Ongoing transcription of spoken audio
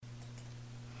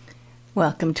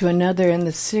Welcome to another in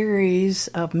the series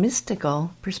of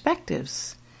Mystical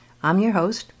Perspectives. I'm your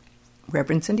host,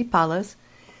 Reverend Cindy Paulus.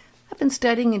 I've been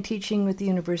studying and teaching with the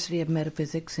University of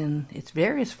Metaphysics in its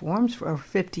various forms for over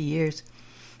 50 years,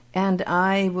 and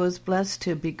I was blessed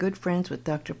to be good friends with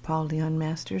Dr. Paul Leon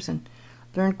Masters and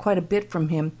learned quite a bit from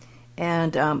him.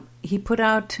 And he put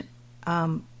out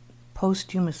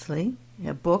posthumously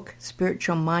a book,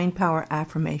 Spiritual Mind Power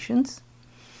Affirmations.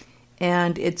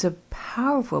 And it's a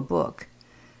powerful book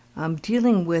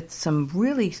dealing with some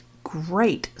really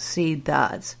great seed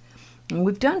thoughts. And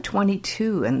we've done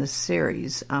 22 in this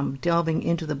series, delving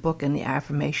into the book and the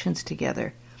affirmations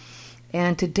together.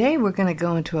 And today we're going to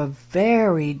go into a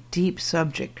very deep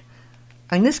subject.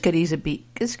 And this could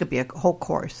be a whole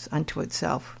course unto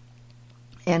itself.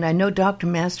 And I know Dr.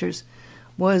 Masters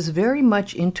was very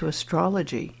much into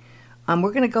astrology.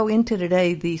 We're going to go into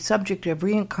today the subject of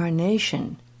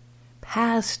reincarnation,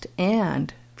 past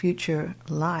and future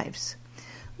lives.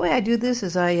 The way I do this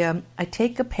is I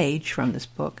take a page from this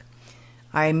book,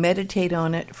 I meditate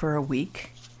on it for a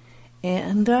week,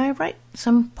 and I write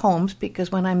some poems because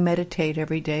when I meditate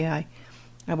every day,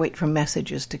 I wait for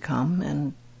messages to come,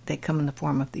 and they come in the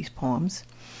form of these poems.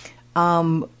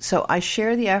 So I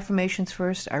share the affirmations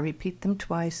first, I repeat them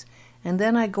twice, and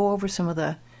then I go over some of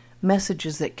the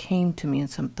messages that came to me and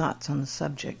some thoughts on the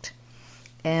subject.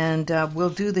 And we'll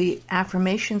do the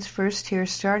affirmations first here,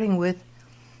 starting with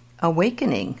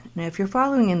awakening. Now, if you're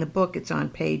following in the book, it's on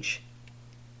page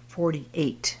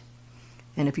 48.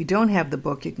 And if you don't have the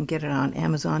book, you can get it on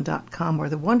Amazon.com or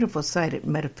the wonderful site at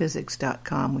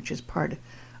metaphysics.com, which is part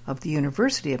of the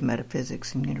University of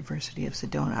Metaphysics and University of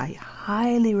Sedona. I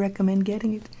highly recommend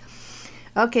getting it.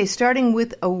 Okay, starting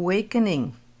with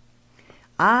awakening.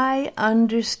 I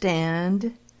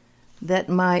understand that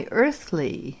my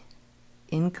earthly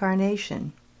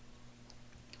incarnation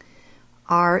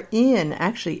are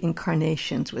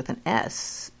incarnations with an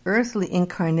S. Earthly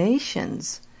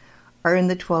incarnations are in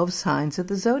the 12 signs of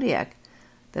the zodiac,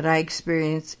 that I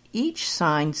experience each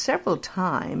sign several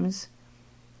times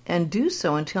and do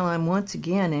so until I'm once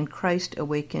again in Christ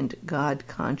awakened God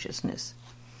consciousness.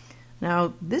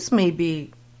 Now, this may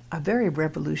be a very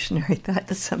revolutionary thought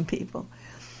to some people.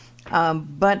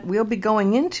 But we'll be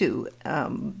going into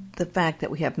the fact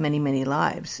that we have many, many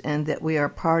lives and that we are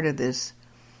part of this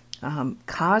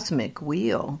cosmic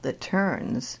wheel that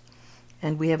turns.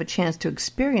 And we have a chance to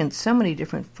experience so many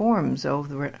different forms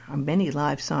over our many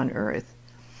lives on Earth.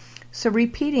 So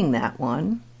repeating that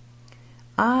one,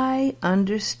 I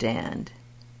understand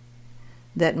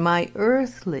that my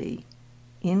earthly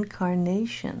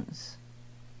incarnations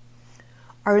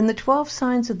are in the 12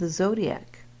 signs of the zodiac,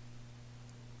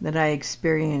 that I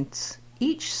experience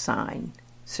each sign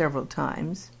several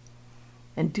times,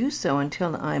 and do so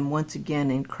until I'm once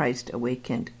again in Christ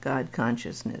awakened God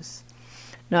consciousness.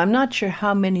 Now, I'm not sure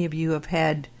how many of you have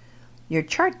had your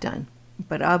chart done,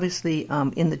 but obviously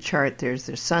in the chart there's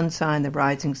the sun sign, the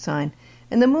rising sign,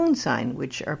 and the moon sign,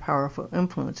 which are powerful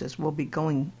influences. We'll be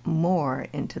going more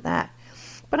into that.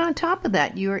 But on top of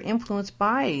that, you are influenced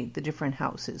by the different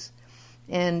houses.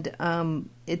 And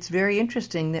it's very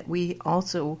interesting that we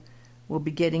also will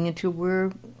be getting into,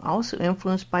 we're also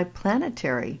influenced by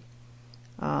planetary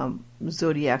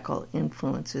zodiacal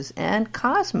influences and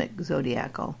cosmic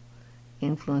zodiacal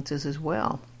influences as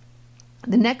well.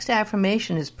 The next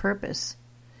affirmation is purpose.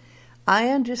 I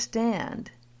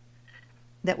understand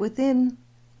that within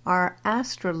our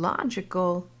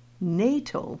astrological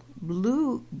natal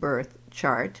blue birth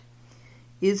chart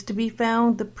is to be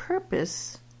found the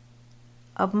purpose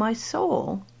of my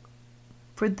soul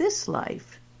for this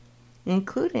life,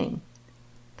 including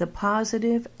the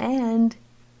positive and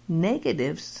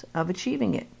negatives of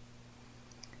achieving it.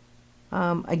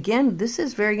 Again, this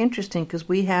is very interesting because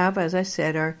we have, as I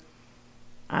said, our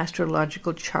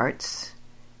astrological charts,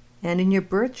 and in your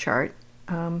birth chart,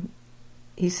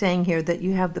 he's saying here that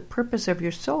you have the purpose of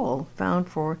your soul found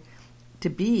to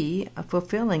be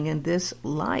fulfilling in this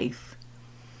life.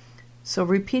 So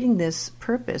repeating this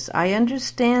purpose, I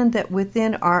understand that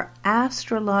within our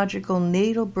astrological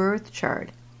natal birth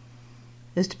chart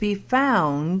is to be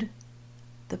found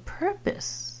the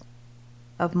purpose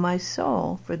of my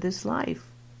soul for this life,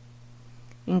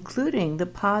 including the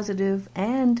positive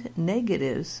and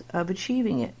negatives of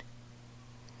achieving it.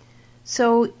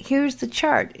 So here's the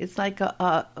chart. It's like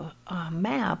a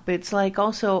map. It's like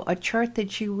also a chart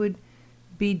that you would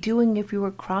be doing if you were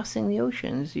crossing the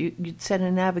oceans. You'd set a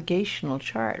navigational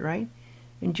chart, right?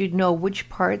 And you'd know which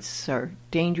parts are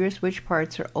dangerous, which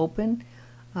parts are open.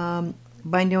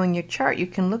 By knowing your chart, you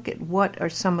can look at what are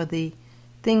some of the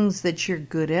things that you're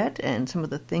good at and some of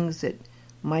the things that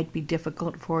might be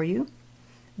difficult for you.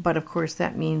 But of course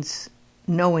that means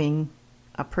knowing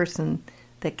a person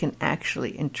that can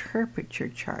actually interpret your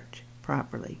chart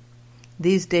properly.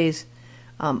 These days,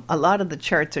 a lot of the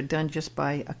charts are done just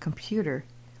by a computer.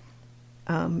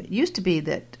 It used to be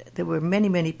that there were many,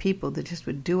 many people that just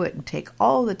would do it and take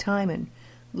all the time and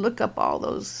look up all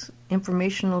those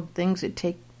informational things. It'd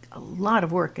take a lot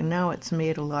of work, and now it's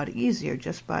made a lot easier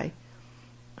just by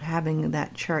having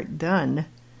that chart done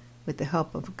with the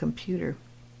help of a computer.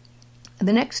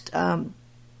 The next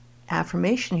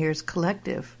affirmation here is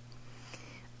collective.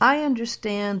 I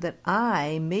understand that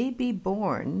I may be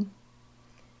born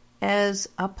as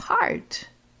a part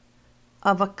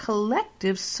of a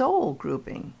collective soul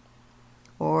grouping,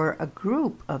 or a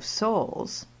group of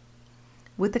souls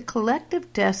with a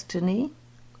collective destiny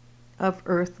of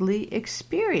earthly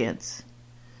experience.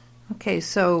 Okay,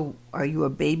 so are you a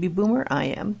baby boomer? I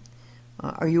am.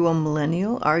 Are you a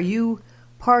millennial? Are you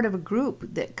part of a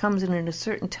group that comes in at a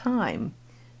certain time,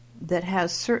 that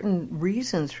has certain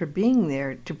reasons for being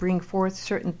there to bring forth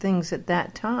certain things at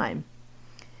that time?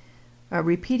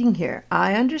 Repeating here,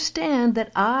 I understand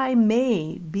that I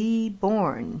may be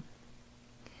born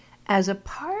as a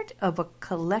part of a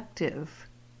collective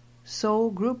soul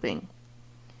grouping,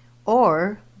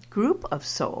 or group of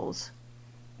souls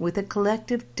with a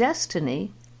collective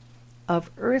destiny of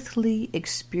earthly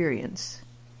experience.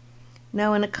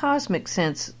 Now, in a cosmic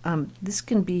sense, this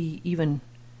can be even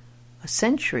a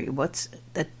century. What's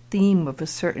the theme of a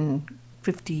certain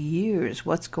 50 years?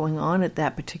 What's going on at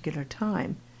that particular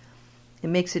time? It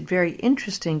makes it very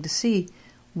interesting to see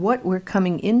what we're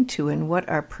coming into and what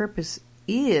our purpose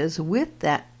is with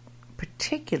that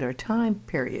particular time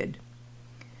period.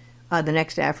 The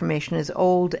next affirmation is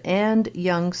old and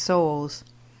young souls.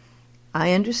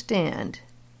 I understand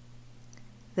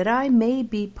that I may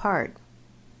be part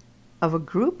of a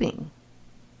grouping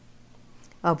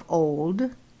of old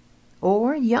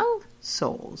or young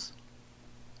souls,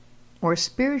 or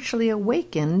spiritually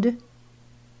awakened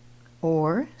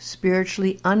or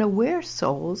spiritually unaware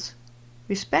souls,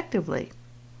 respectively.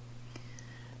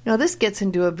 Now, this gets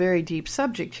into a very deep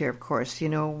subject here, of course. You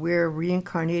know, we're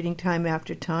reincarnating time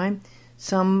after time.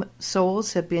 Some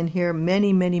souls have been here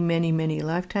many, many, many, many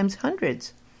lifetimes,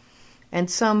 hundreds.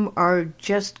 And some are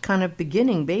just kind of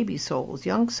beginning baby souls,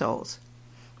 young souls.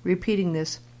 Repeating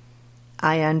this,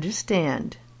 I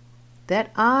understand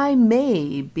that I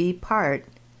may be part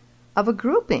of a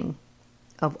grouping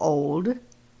of old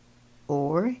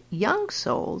or young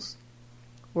souls,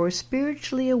 or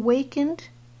spiritually awakened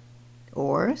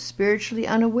or spiritually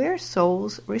unaware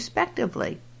souls,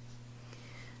 respectively.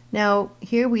 Now,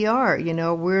 here we are, you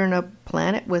know, we're in a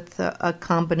planet with a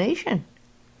combination.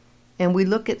 And we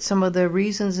look at some of the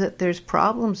reasons that there's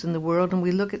problems in the world, and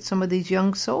we look at some of these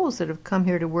young souls that have come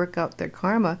here to work out their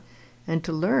karma and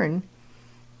to learn,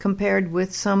 compared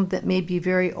with some that may be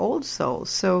very old souls.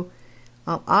 So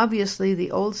obviously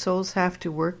the old souls have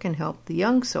to work and help the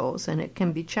young souls, and it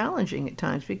can be challenging at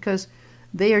times because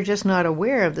they are just not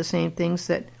aware of the same things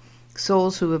that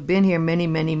souls who have been here many,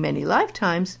 many, many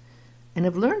lifetimes and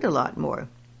have learned a lot more.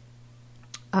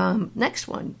 Next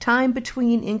one, time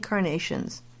between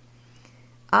incarnations.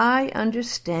 I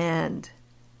understand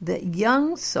that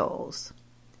young souls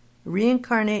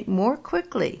reincarnate more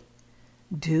quickly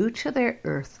due to their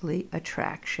earthly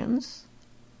attractions,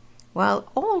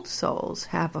 while old souls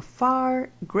have a far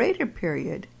greater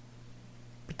period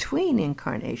between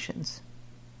incarnations,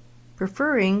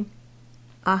 preferring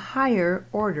a higher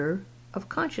order of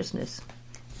consciousness.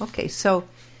 Okay, so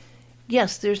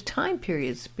yes, there's time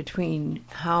periods between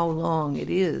how long it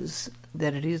is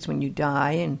when you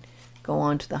die and go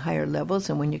on to the higher levels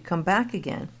and when you come back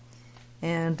again.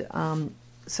 And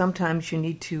sometimes you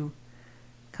need to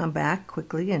come back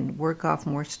quickly and work off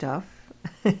more stuff.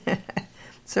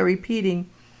 So repeating,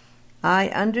 I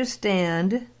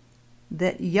understand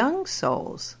that young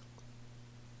souls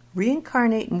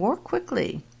reincarnate more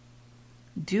quickly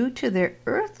due to their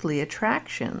earthly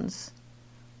attractions,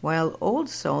 while old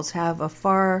souls have a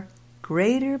far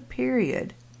greater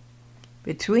period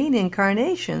between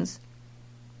incarnations,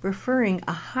 preferring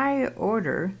a higher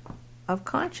order of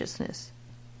consciousness.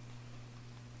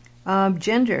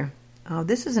 Gender.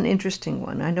 This is an interesting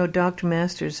one. I know Dr.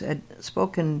 Masters had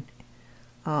spoken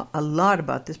a lot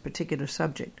about this particular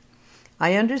subject.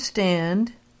 I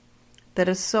understand that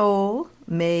a soul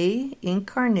may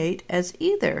incarnate as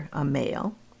either a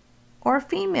male or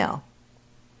female,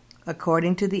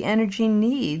 according to the energy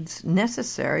needs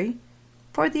necessary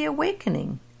for the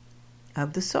awakening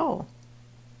of the soul,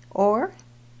 or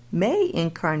may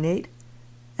incarnate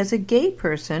as a gay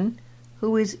person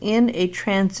who is in a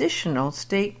transitional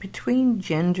state between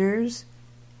genders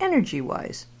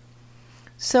energy-wise.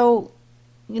 So,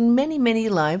 in many, many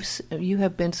lives, you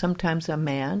have been sometimes a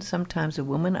man, sometimes a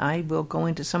woman. I will go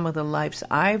into some of the lives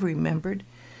I've remembered.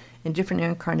 In different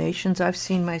incarnations, I've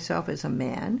seen myself as a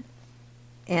man,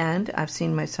 and I've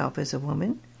seen myself as a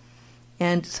woman.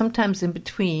 And sometimes in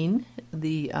between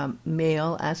the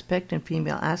male aspect and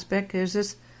female aspect, there's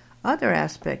this other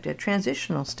aspect, a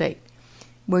transitional state,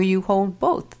 where you hold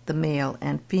both the male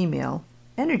and female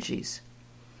energies.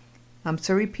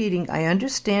 So repeating, I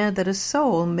understand that a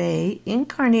soul may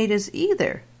incarnate as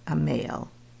either a male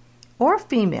or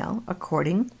female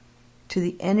according to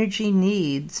the energy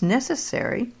needs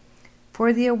necessary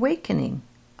for the awakening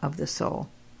of the soul,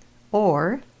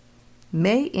 or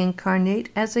may incarnate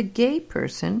as a gay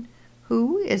person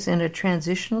who is in a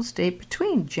transitional state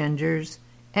between genders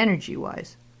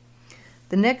energy-wise.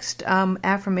 The next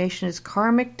affirmation is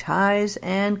karmic ties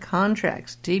and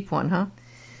contracts. Deep one, huh?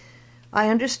 I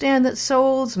understand that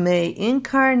souls may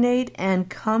incarnate and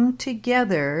come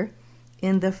together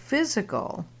in the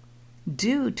physical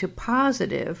due to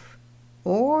positive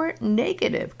or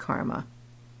negative karma,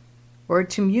 or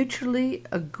to mutually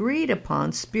agreed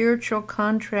upon spiritual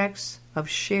contracts of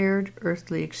shared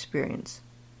earthly experience.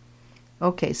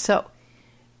 Okay, so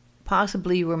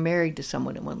possibly you were married to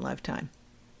someone in one lifetime,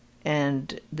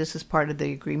 and this is part of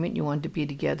the agreement. You wanted to be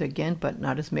together again, but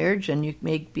not as marriage, and you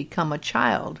may become a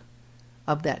child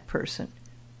of that person.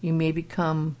 You may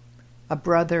become a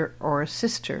brother or a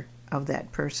sister of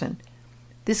that person.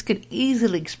 This could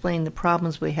easily explain the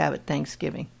problems we have at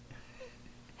Thanksgiving.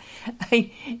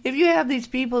 If you have these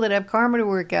people that have karma to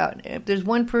work out, if there's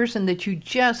one person that you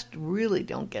just really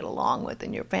don't get along with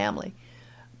in your family,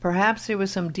 perhaps there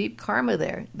was some deep karma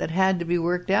there that had to be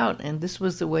worked out, and this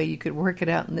was the way you could work it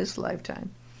out in this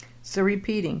lifetime. So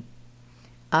repeating,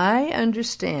 I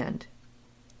understand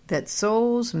that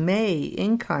souls may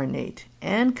incarnate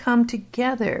and come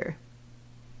together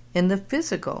in the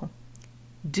physical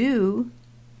due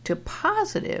to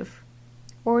positive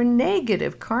or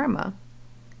negative karma,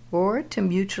 or to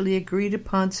mutually agreed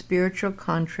upon spiritual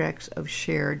contracts of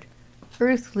shared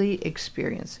earthly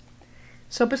experience.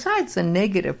 So besides the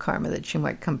negative karma that you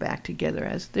might come back together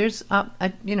as, there's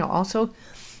also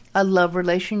a love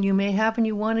relation you may have and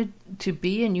you want it to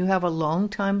be, and you have a long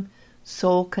time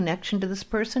soul connection to this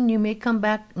person. You may come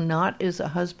back not as a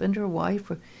husband or wife,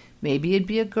 or maybe it'd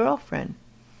be a girlfriend,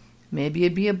 maybe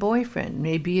it'd be a boyfriend,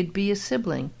 maybe it'd be a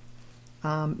sibling,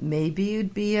 maybe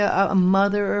it'd be a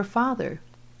mother or father.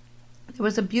 There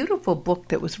was a beautiful book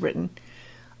that was written,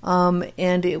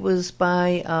 and it was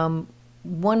by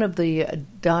one of the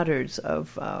daughters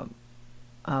of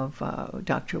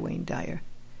Dr. Wayne Dyer,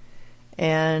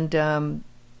 and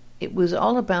it was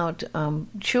all about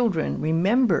children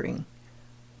remembering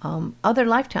other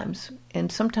lifetimes, and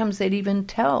sometimes they'd even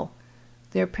tell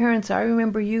their parents, I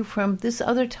remember you from this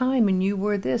other time, and you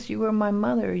were this, you were my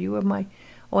mother, you were my,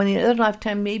 or in the other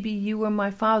lifetime, maybe you were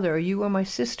my father, or you were my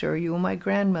sister, or you were my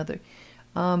grandmother.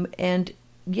 And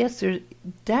yes, there's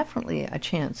definitely a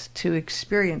chance to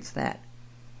experience that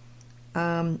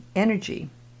energy.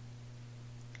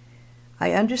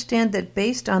 I understand that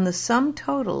based on the sum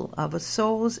total of a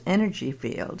soul's energy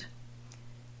field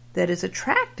that is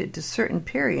attracted to certain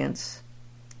parents,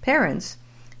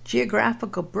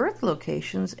 geographical birth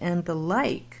locations, and the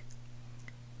like,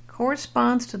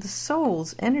 corresponds to the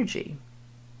soul's energy.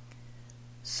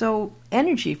 So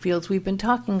energy fields we've been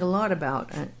talking a lot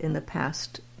about in the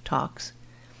past talks.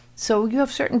 So you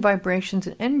have certain vibrations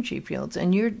and energy fields,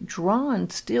 and you're drawn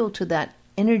still to that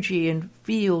energy and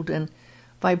field and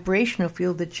vibrational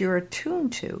field that you're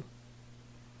attuned to.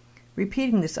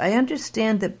 Repeating this, I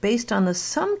understand that based on the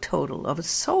sum total of a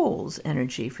soul's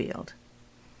energy field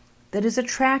that is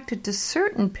attracted to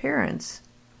certain parents,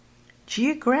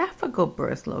 geographical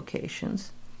birth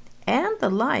locations, and the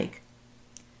like,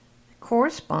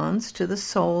 corresponds to the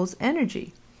soul's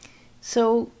energy.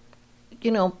 So,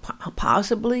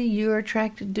 possibly you're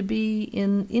attracted to be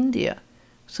in India,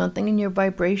 something in your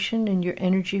vibration and your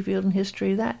energy field and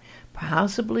history of that.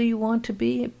 Possibly you want to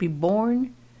be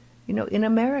born, in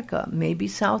America, maybe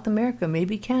South America,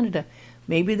 maybe Canada.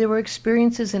 Maybe there were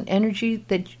experiences and energy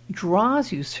that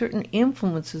draws you, certain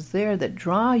influences there that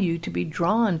draw you to be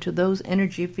drawn to those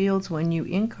energy fields when you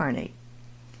incarnate.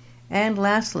 And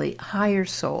lastly, higher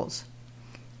souls.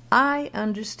 I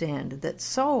understand that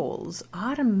souls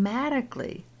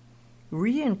automatically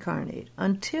reincarnate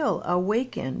until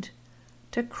awakened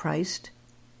to Christ/God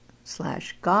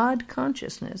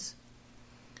consciousness,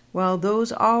 while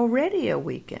those already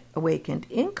awakened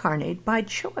incarnate by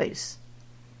choice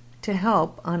to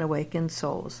help unawakened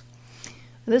souls.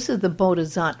 This is the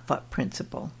Bodhisattva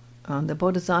principle. The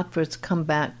bodhisattvas come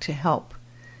back to help,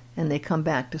 and they come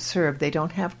back to serve. They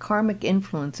don't have karmic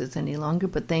influences any longer,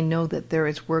 but they know that there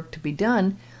is work to be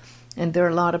done, and there are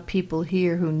a lot of people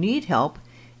here who need help,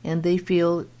 and they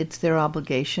feel it's their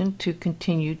obligation to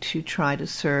continue to try to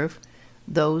serve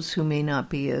those who may not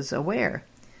be as aware.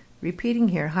 Repeating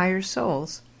here, higher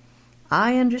souls.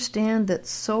 I understand that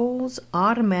souls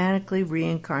automatically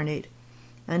reincarnate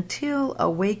until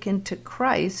awakened to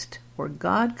Christ or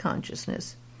God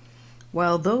consciousness,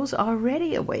 while those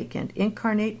already awakened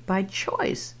incarnate by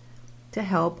choice to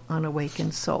help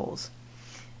unawakened souls.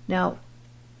 Now,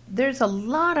 there's a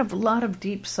lot of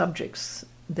deep subjects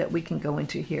that we can go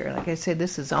into here. Like I say,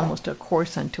 this is almost a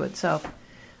course unto itself.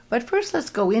 But first, let's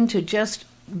go into just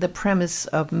the premise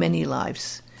of many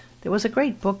lives. There was a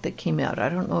great book that came out. I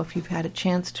don't know if you've had a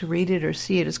chance to read it or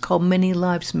see it. It's called Many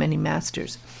Lives, Many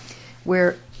Masters,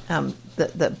 where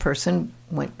the person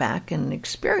went back and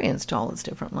experienced all his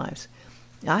different lives.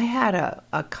 I had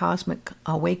a cosmic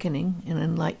awakening, an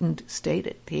enlightened state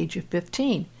at the age of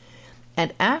 15.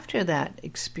 And after that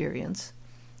experience,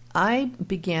 I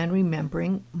began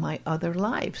remembering my other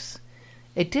lives.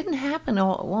 It didn't happen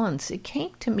all at once. It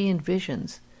came to me in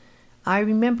visions. I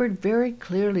remembered very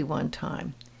clearly one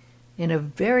time, in a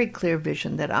very clear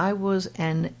vision, that I was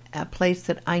in a place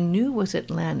that I knew was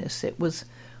Atlantis. It was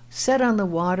set on the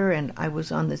water, and I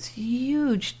was on this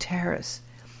huge terrace.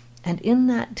 And in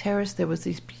that terrace, there was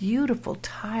these beautiful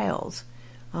tiles,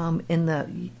 and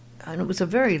it was a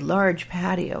very large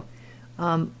patio,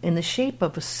 in the shape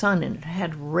of a sun, and it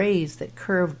had rays that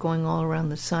curved going all around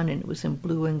the sun, and it was in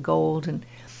blue and gold.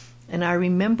 And I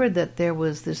remembered that there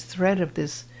was this thread of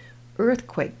this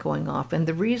earthquake going off, and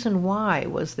the reason why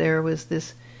was there was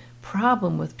this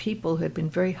problem with people who had been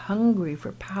very hungry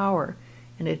for power,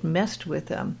 and it messed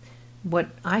with what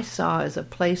I saw as a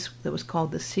place that was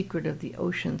called the Secret of the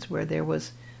Oceans, where there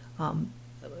was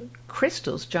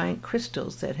crystals, giant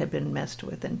crystals that had been messed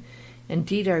with. And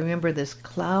indeed, I remember this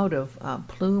cloud of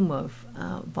plume of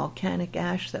volcanic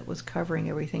ash that was covering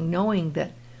everything, knowing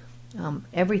that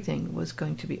everything was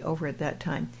going to be over at that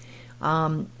time.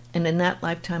 And in that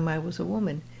lifetime, I was a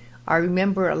woman. I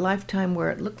remember a lifetime where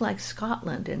it looked like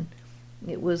Scotland, and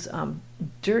it was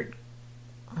dirt.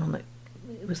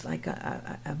 It was like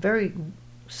a very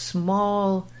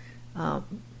small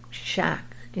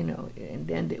shack,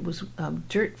 and it was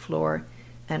dirt floor,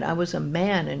 and I was a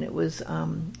man, and it was,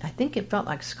 I think it felt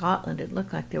like Scotland. It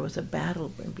looked like there was a battle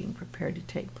being prepared to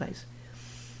take place.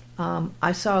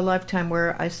 I saw a lifetime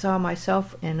where I saw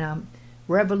myself in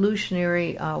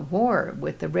Revolutionary War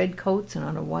with the red coats and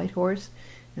on a white horse,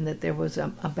 and that there was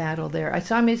a battle there. I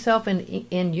saw myself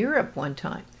in Europe one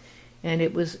time, and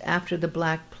it was after the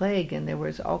Black Plague, and there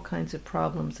was all kinds of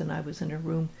problems, and I was in a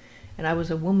room, and I was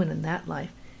a woman in that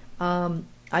life.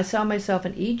 I saw myself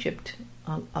in Egypt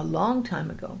a long time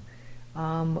ago,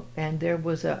 and there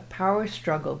was a power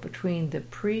struggle between the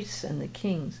priests and the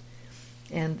kings,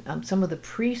 and some of the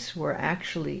priests were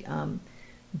actually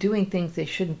doing things they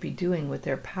shouldn't be doing with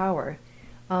their power.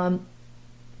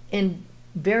 In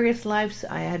various lives,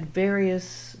 I had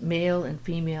various male and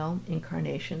female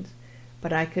incarnations,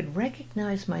 but I could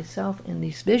recognize myself in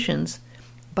these visions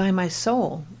by my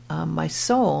soul. My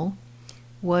soul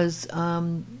was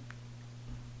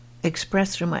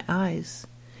expressed through my eyes,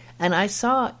 and I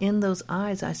saw in those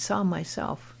eyes, I saw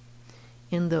myself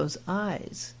in those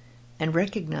eyes, and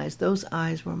recognized those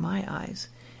eyes were my eyes.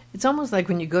 It's almost like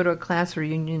when you go to a class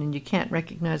reunion and you can't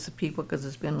recognize the people because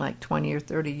it's been like 20 or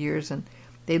 30 years and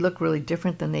they look really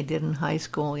different than they did in high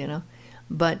school,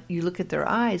 But you look at their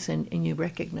eyes and you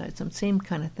recognize them. Same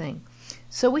kind of thing.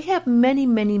 So we have many,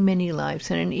 many, many lives.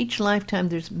 And in each lifetime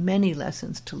there's many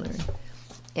lessons to learn.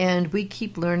 And we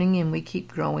keep learning and we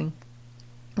keep growing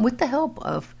with the help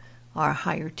of our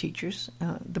higher teachers,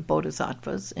 the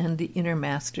bodhisattvas and the inner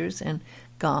masters and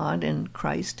God and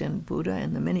Christ and Buddha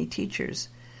and the many teachers.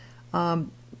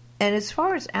 And as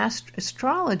far as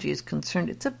astrology is concerned,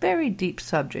 it's a very deep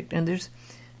subject, and there's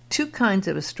two kinds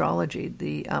of astrology.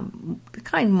 The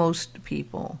kind most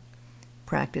people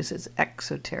practice is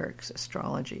exoteric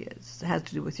astrology. It has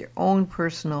to do with your own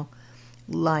personal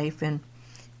life, and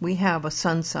we have a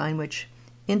sun sign which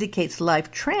indicates life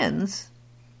trends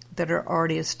that are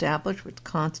already established, which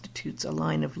constitutes a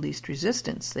line of least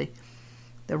resistance.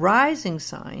 The rising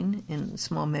sign, in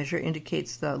small measure,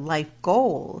 indicates the life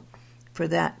goal for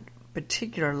that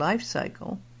particular life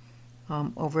cycle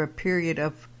over a period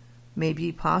of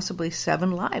maybe possibly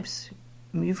 7 lives.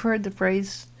 You've heard the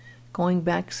phrase going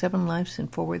back 7 lives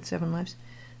and forward 7 lives.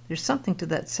 There's something to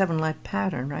that 7-life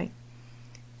pattern, right?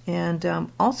 And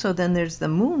also then there's the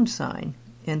moon sign.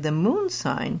 And the moon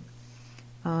sign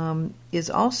is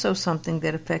also something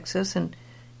that affects us, and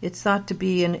it's thought to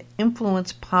be an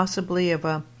influence possibly of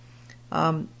a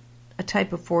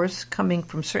type of force coming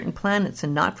from certain planets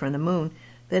and not from the moon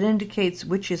that indicates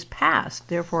which is past.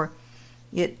 Therefore,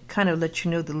 it kind of lets you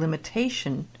know the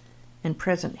limitation and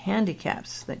present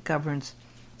handicaps that governs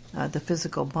the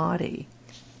physical body,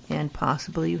 and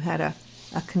possibly you had a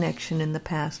connection in the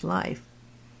past life.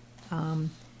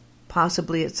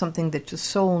 Possibly it's something that your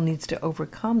soul needs to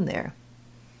overcome there.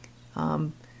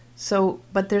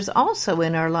 But there's also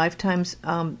in our lifetimes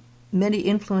many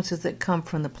influences that come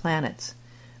from the planets.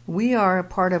 We are a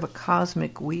part of a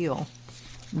cosmic wheel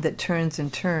that turns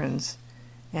and turns,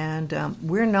 and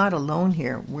we're not alone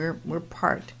here. We're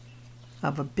part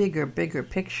of a bigger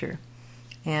picture.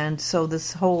 And so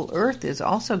this whole earth is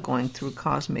also going through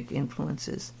cosmic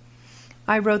influences.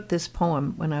 I wrote this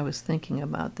poem when I was thinking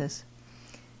about this.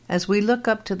 As we look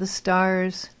up to the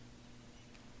stars,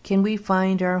 can we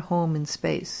find our home in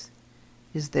space?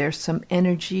 Is there some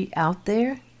energy out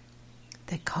there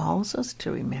that calls us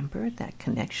to remember that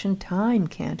connection time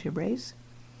can't erase?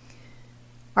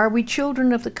 Are we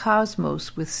children of the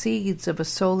cosmos with seeds of a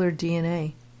solar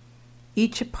DNA,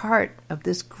 each a part of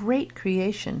this great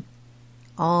creation,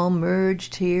 all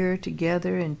merged here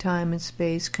together in time and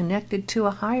space, connected to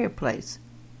a higher place?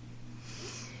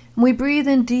 We breathe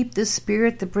in deep this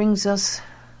spirit that brings us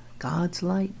God's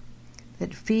light,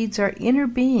 that feeds our inner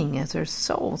being as our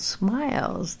soul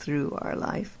smiles through our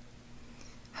life.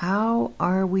 How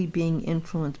are we being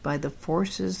influenced by the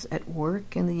forces at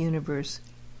work in the universe?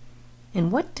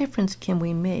 And what difference can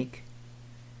we make?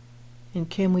 And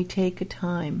can we take a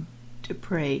time to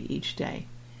pray each day?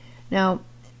 Now,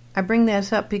 I bring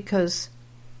this up because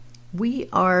we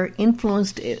are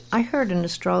influenced. I heard an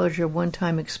astrologer one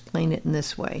time explain it in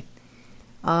this way.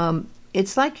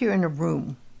 It's like you're in a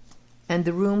room, and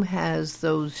the room has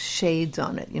those shades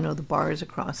on it, the bars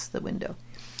across the window.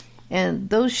 And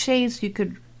those shades you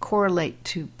could correlate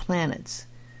to planets.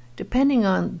 Depending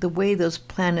on the way those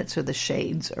planets or the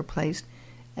shades are placed,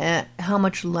 how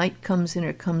much light comes in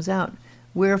or comes out,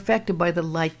 we're affected by the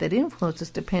light that influences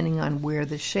depending on where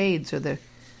the shades or the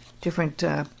different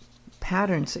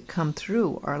patterns that come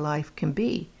through our life can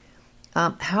be.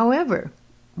 However,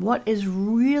 what is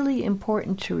really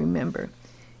important to remember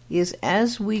is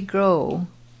as we grow,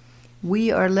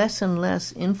 we are less and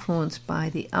less influenced by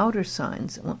the outer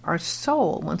signs. Our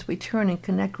soul, once we turn and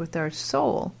connect with our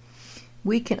soul,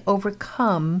 we can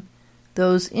overcome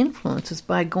those influences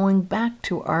by going back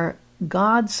to our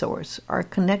God source, our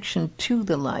connection to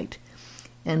the light.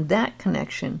 And that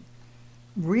connection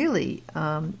really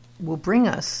will bring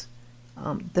us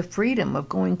the freedom of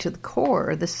going to the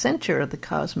core, or the center of the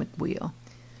cosmic wheel.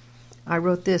 I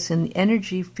wrote this: in the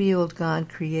energy field God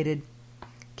created,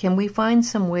 can we find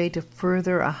some way to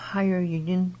further a higher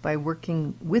union by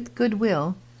working with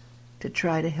goodwill to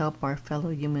try to help our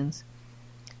fellow humans?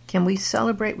 Can we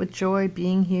celebrate with joy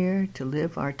being here to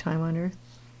live our time on earth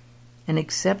and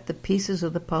accept the pieces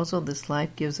of the puzzle this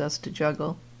life gives us to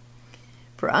juggle?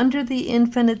 For under the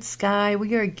infinite sky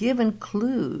we are given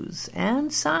clues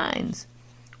and signs,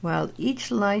 while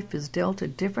each life is dealt a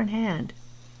different hand,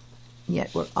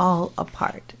 yet we're all a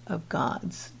part of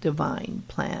God's divine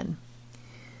plan.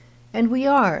 And we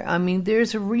are.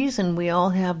 There's a reason we all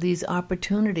have these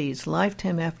opportunities,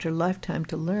 lifetime after lifetime,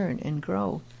 to learn and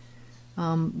grow.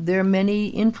 There are many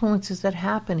influences that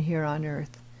happen here on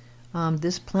Earth.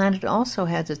 This planet also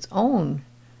has its own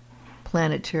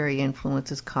planetary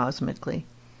influences cosmically.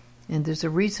 And there's a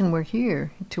reason we're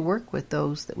here, to work with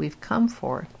those that we've come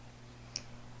for.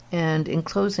 And in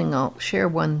closing, I'll share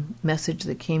one message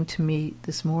that came to me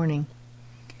this morning.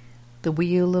 The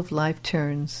wheel of life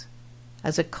turns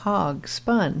as a cog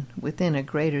spun within a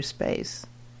greater space,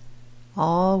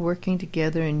 all working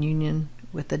together in union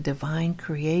with the divine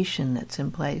creation that's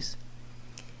in place.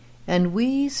 And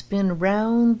we spin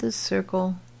round this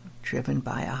circle, driven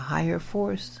by a higher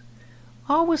force,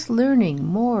 always learning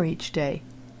more each day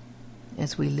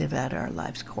as we live out our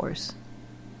life's course.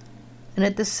 And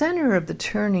at the center of the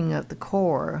turning of the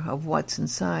core of what's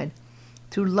inside,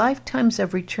 through lifetimes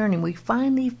of returning, we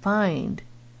finally find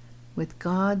with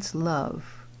God's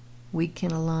love we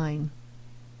can align.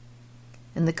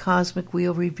 And the cosmic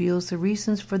wheel reveals the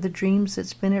reasons for the dreams that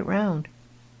spin it round.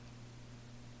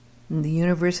 And the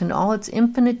universe and all its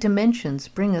infinite dimensions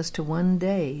bring us to one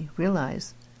day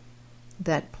realize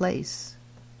that place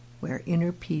where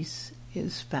inner peace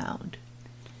is found.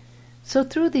 So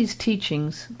through these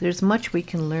teachings, there's much we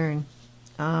can learn.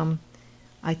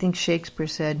 I think Shakespeare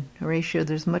said, Horatio,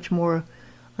 there's much more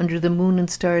under the moon and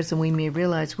stars than we may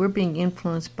realize. We're being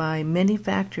influenced by many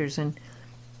factors, and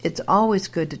It's always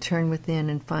good to turn within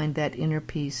and find that inner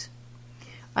peace.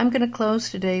 I'm going to close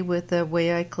today with the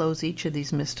way I close each of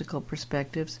these mystical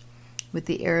perspectives, with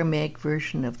the Aramaic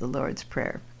version of the Lord's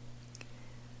Prayer.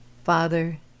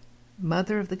 Father,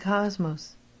 Mother of the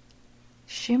cosmos,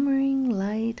 shimmering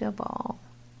light of all,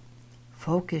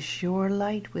 focus your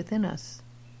light within us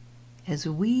as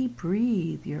we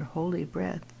breathe your holy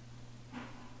breath.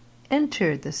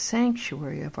 Enter the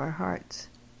sanctuary of our hearts,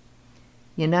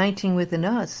 uniting within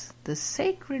us the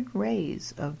sacred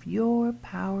rays of your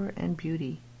power and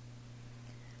beauty.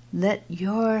 Let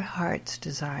your heart's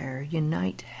desire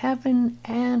unite heaven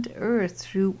and earth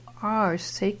through our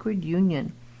sacred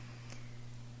union.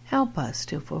 Help us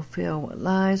to fulfill what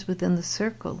lies within the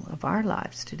circle of our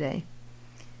lives today.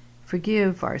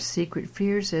 Forgive our secret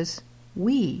fears as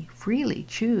we freely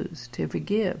choose to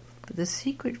forgive the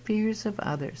secret fears of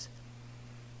others.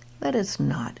 Let us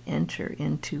not enter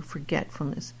into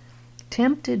forgetfulness,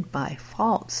 tempted by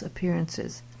false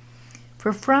appearances.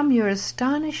 For from your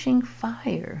astonishing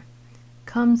fire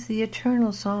comes the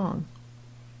eternal song,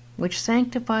 which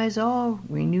sanctifies all,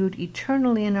 renewed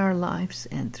eternally in our lives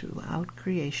and throughout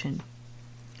creation.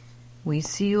 We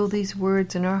seal these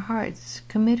words in our hearts,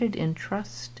 committed in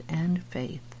trust and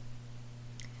faith.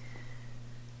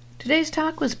 Today's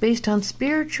talk was based on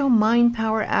Spiritual Mind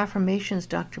Power Affirmations,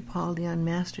 Dr. Paul Leon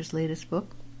Masters' latest book.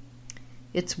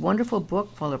 It's a wonderful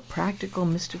book full of practical,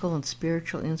 mystical, and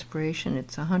spiritual inspiration.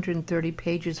 It's 130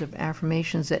 pages of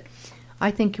affirmations that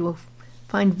I think you will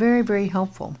find very, very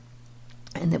helpful,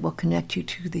 and that will connect you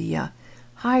to the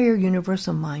higher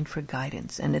universal mind for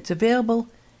guidance. And it's available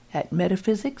at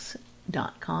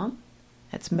metaphysics.com.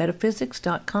 That's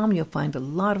metaphysics.com. You'll find a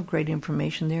lot of great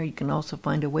information there. You can also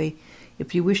find a way,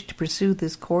 if you wish to pursue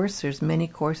this course, there's many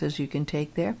courses you can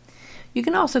take there. You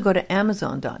can also go to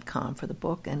amazon.com for the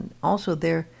book, and also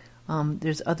there's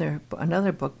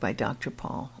another book by Dr.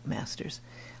 Paul Masters.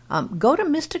 Go to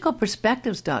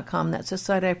mysticalperspectives.com. That's a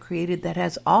site I've created that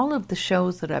has all of the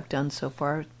shows that I've done so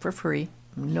far for free.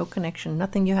 No connection,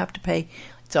 nothing you have to pay.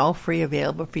 It's all free,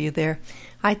 available for you there.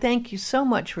 I thank you so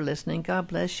much for listening. God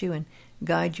bless you and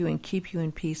guide you and keep you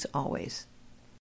in peace always.